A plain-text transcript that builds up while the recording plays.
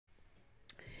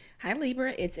Hi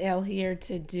Libra, it's Elle here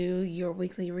to do your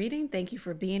weekly reading. Thank you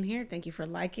for being here. Thank you for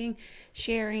liking,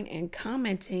 sharing, and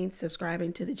commenting,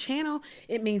 subscribing to the channel.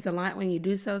 It means a lot when you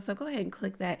do so. So go ahead and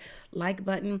click that like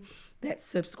button, that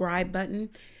subscribe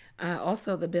button,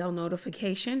 also the bell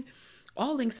notification.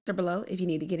 All links are below if you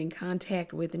need to get in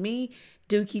contact with me.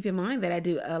 Do keep in mind that I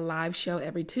do a live show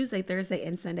every Tuesday, Thursday,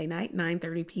 and Sunday night,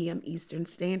 9:30 p.m. Eastern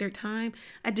Standard Time.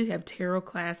 I do have tarot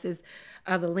classes.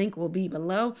 The link will be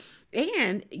below.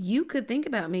 And you could think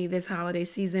about me this holiday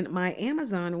season. My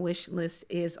Amazon wish list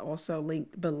is also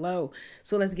linked below.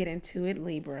 So let's get into it,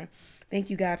 Libra. Thank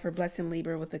you, God, for blessing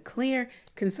Libra with a clear,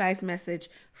 concise message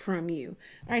from you.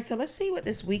 All right, so let's see what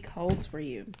this week holds for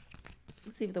you.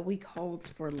 Let's see what the week holds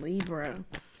for Libra.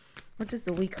 What does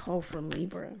the week hold for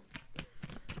Libra?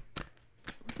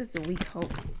 What does the week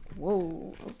hold?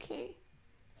 Whoa, okay.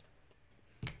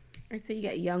 All right, so you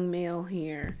got young male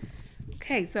here.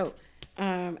 Okay, so,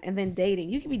 and then dating.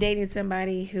 You could be dating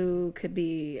somebody who could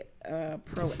be a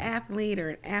pro athlete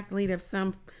or an athlete of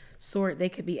some sort. They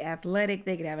could be athletic.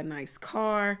 They could have a nice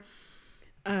car.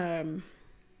 This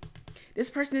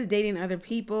person is dating other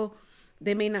people.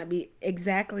 They may not be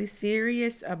exactly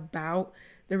serious about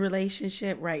the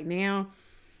relationship right now.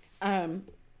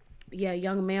 Yeah,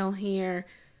 young male here,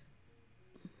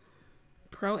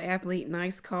 pro athlete,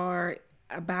 nice car,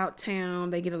 about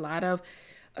town. They get a lot of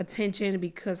attention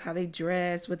because how they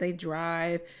dress, what they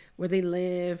drive, where they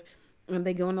live.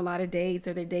 They go on a lot of dates,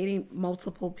 or they're dating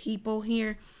multiple people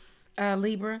here,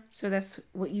 Libra. So that's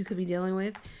what you could be dealing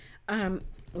with.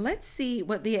 Let's see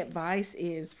what the advice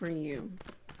is for you.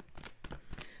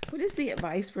 What is the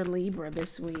advice for Libra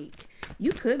this week?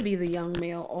 You could be the young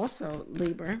male also,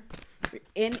 Libra.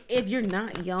 And if you're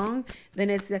not young, then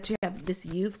it's that you have this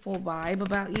youthful vibe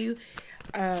about you.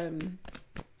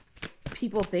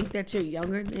 People think that you're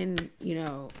younger than,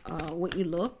 what you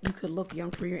look. You could look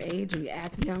young for your age and you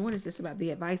act young. What is this about?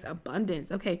 The advice?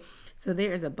 Abundance. Okay, so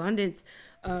there is abundance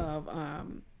of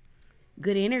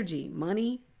good energy,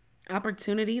 money,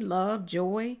 opportunity, love,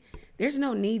 joy. There's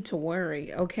no need to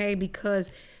worry, okay?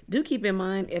 Because do keep in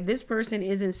mind, if this person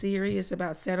isn't serious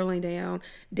about settling down,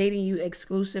 dating you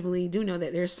exclusively, do know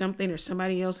that there's something or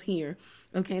somebody else here,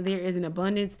 okay? There is an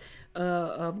abundance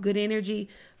of good energy,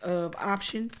 of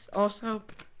options also.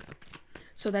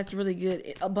 So that's really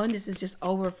good. Abundance is just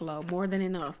overflow, more than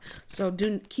enough. So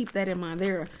do keep that in mind.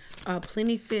 There are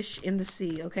plenty of fish in the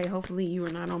sea. Okay, hopefully you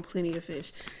are not on plenty of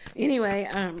fish. Anyway,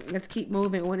 let's keep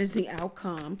moving. What is the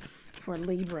outcome for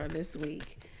Libra this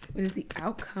week? What is the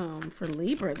outcome for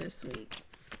Libra this week?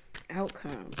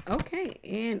 Outcome. Okay,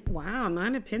 and wow,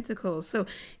 Nine of Pentacles. So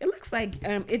it looks like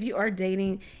if you are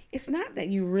dating, it's not that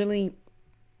you really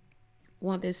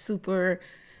want this super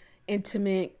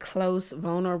intimate, close,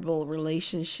 vulnerable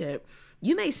relationship.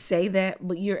 You may say that,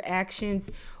 but your actions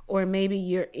or maybe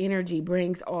your energy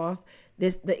brings off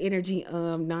the energy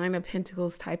of Nine of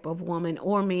Pentacles type of woman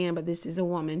or man, but this is a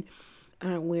woman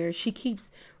where she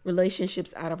keeps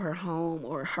relationships out of her home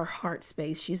or her heart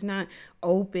space. She's not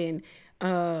open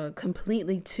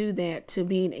completely to that, to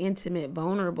being intimate,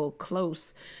 vulnerable,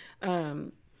 close.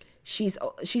 She's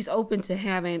open to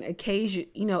having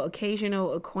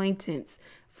occasional acquaintance,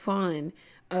 fun,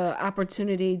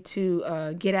 opportunity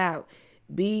to get out,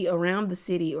 be around the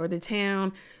city or the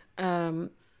town.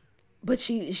 But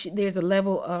there's a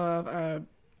level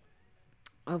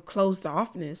of closed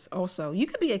offness also. You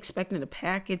could be expecting a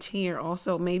package here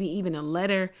also, maybe even a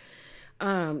letter.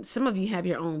 Some of you have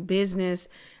your own business.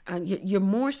 You're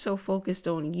more so focused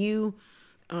on you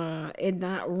and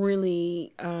not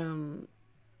really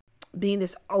being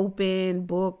this open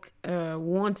book,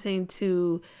 wanting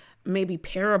to maybe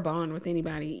pair a bond with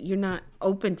anybody. You're not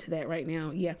open to that right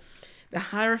now. Yeah. The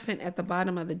Hierophant at the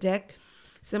bottom of the deck.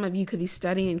 Some of you could be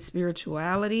studying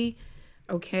spirituality.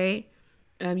 Okay.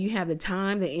 You have the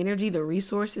time, the energy, the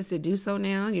resources to do so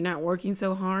now. You're not working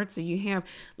so hard. So you have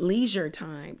leisure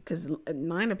time, because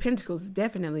Nine of Pentacles is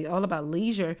definitely all about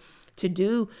leisure to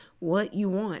do what you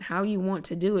want, how you want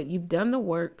to do it. You've done the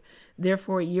work.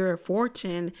 Therefore, your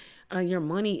fortune, your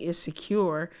money is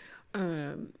secure.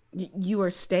 You are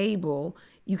stable.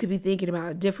 You could be thinking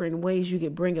about different ways you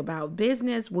could bring about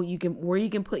business, where you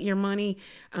can put your money.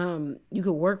 You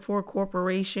could work for a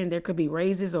corporation. There could be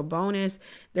raises or bonus.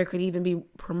 There could even be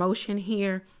promotion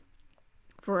here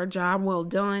for a job well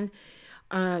done.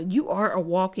 You are a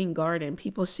walking garden.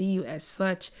 People see you as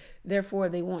such. Therefore,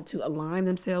 they want to align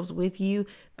themselves with you.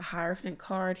 The Hierophant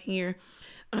card here.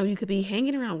 You could be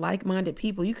hanging around like-minded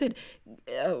people. You could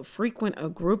frequent a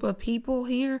group of people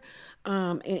here,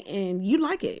 and you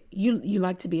like it. You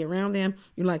like to be around them.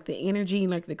 You like the energy. You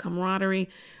like the camaraderie.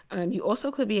 You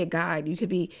also could be a guide. You could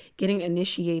be getting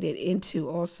initiated into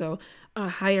also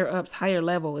higher ups, higher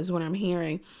level is what I'm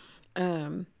hearing.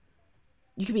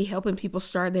 You could be helping people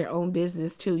start their own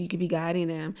business too. You could be guiding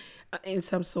them in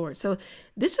some sort. So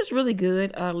this is really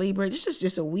good, Libra. This is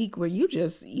just a week where you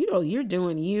just, you're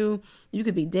doing you. You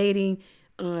could be dating.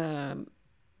 You're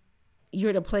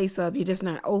at a place of you're just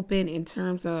not open in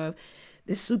terms of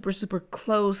this super, super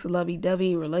close,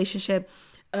 lovey-dovey relationship.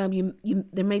 There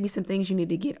may be some things you need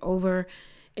to get over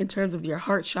in terms of your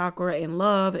heart chakra and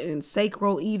love and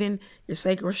sacral, even your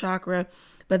sacral chakra.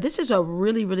 But this is a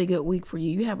really, really good week for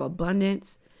you. You have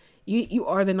abundance. You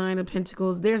are the Nine of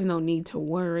Pentacles. There's no need to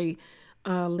worry,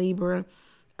 Libra.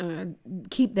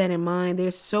 Keep that in mind.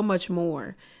 There's so much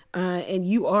more. And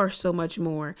you are so much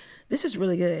more. This is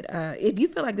really good. If you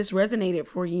feel like this resonated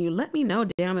for you, let me know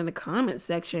down in the comment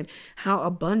section how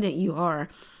abundant you are.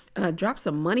 Drop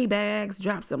some money bags,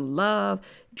 drop some love,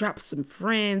 drop some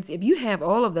friends. If you have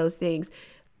all of those things,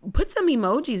 put some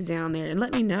emojis down there and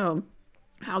let me know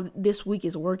how this week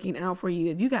is working out for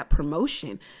you. If you got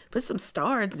promotion, put some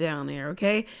stars down there,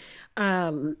 okay?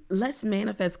 Let's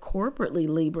manifest corporately,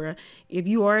 Libra. If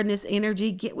you are in this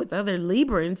energy, get with other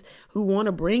Librans who want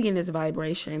to bring in this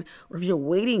vibration, or if you're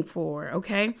waiting for,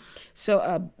 okay?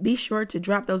 So be sure to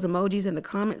drop those emojis in the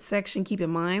comment section. Keep in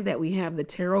mind that we have the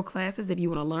tarot classes. If you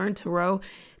want to learn tarot,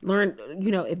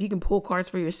 if you can pull cards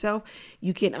for yourself,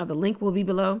 you can, the link will be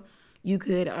below. You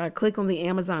could click on the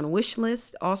Amazon wish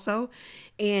list also.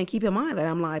 And keep in mind that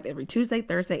I'm live every Tuesday,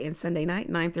 Thursday, and Sunday night,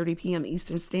 9:30 p.m.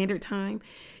 Eastern Standard Time.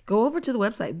 Go over to the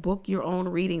website, book your own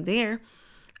reading there.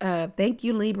 Thank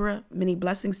you, Libra. Many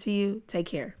blessings to you. Take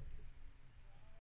care.